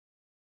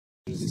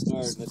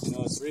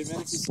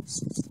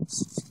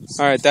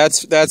Alright,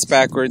 that's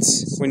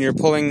backwards. When you're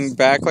pulling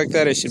back like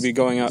that, it should be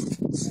going up.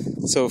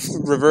 So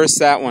reverse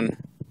that one.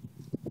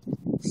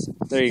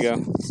 There you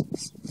go.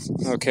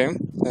 Okay,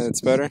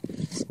 that's better.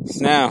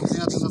 Now,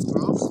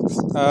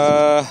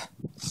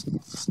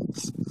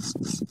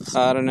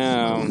 I don't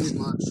know.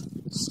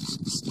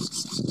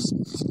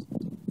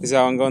 Is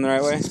that one going the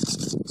right way?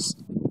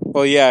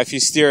 Well, yeah, if you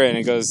steer it and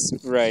it goes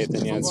right,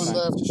 then yeah, it's fine. If I'm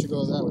going left, it should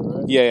go that way,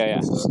 right? Yeah.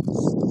 So,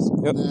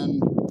 yep. And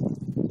then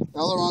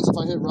ailerons, if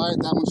I hit right,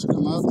 that one should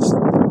come up.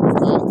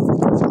 Right.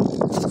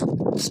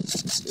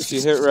 If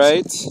you hit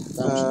right,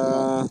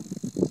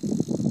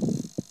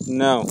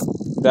 no,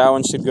 that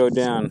one should go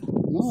down.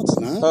 No, it's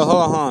not. Oh,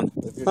 hold on.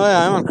 Oh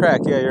yeah, I'm on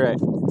crack. Yeah, you're right.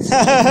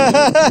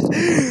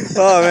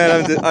 Oh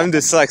man, I'm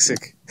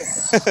dyslexic.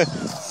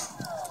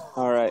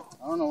 All right.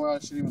 I don't know where I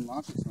should even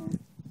launch it from.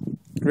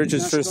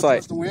 Richard's first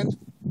flight. The wind?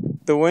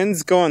 The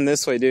wind's going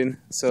this way, dude.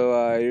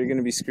 So you're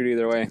gonna be screwed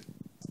either way.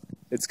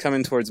 It's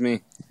coming towards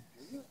me.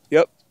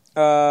 Yep.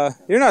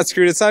 You're not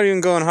screwed. It's not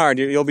even going hard.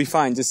 You'll be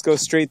fine. Just go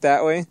straight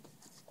that way,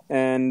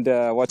 and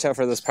watch out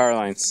for those power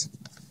lines.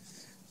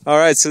 All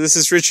right. So this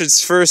is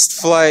Richard's first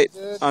flight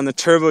on the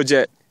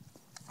turbojet.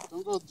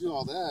 Don't go do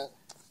all that.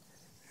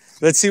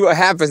 Let's see what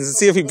happens. Let's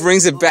see if he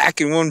brings it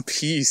back in one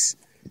piece.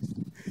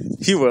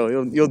 He will.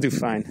 You'll do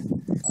fine.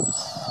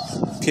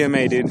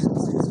 PMA, dude.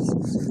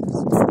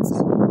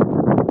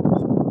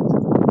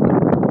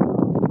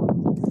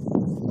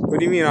 What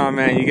do you mean, oh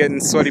man? You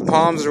getting sweaty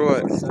palms or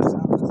what?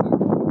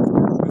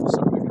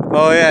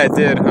 Oh yeah, it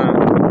did, huh?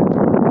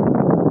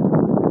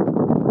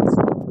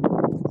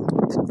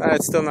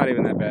 It's still not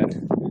even that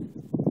bad.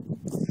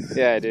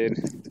 Yeah, it did.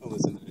 I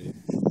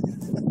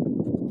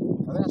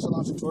think I should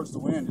launch it towards the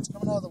wind. It's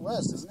coming out of the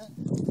west, isn't it?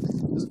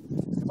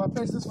 If I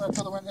face this way, I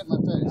feel the wind hit my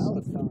face.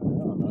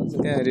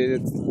 Yeah,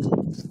 dude.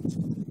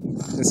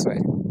 This way.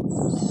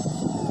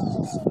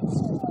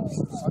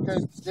 Okay,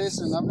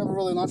 Jason, I've never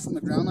really launched from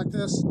the ground like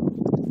this.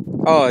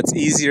 Oh, it's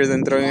easier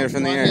than throwing it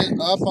from the air. Hit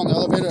up on the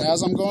elevator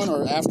as I'm going,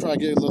 or after I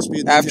get a little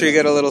speed? After you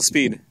get a little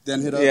speed.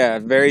 Then hit up? Yeah,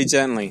 very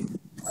gently.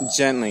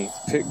 Gently.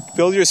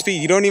 Build your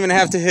speed. You don't even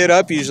have to hit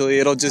up usually.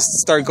 It'll just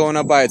start going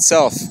up by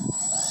itself.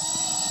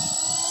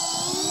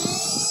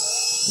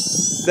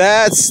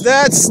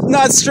 That's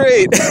not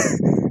straight.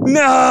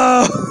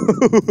 No.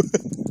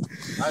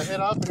 I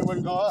hit up and it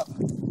wouldn't go up.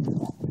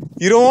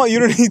 You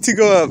don't need to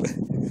go up.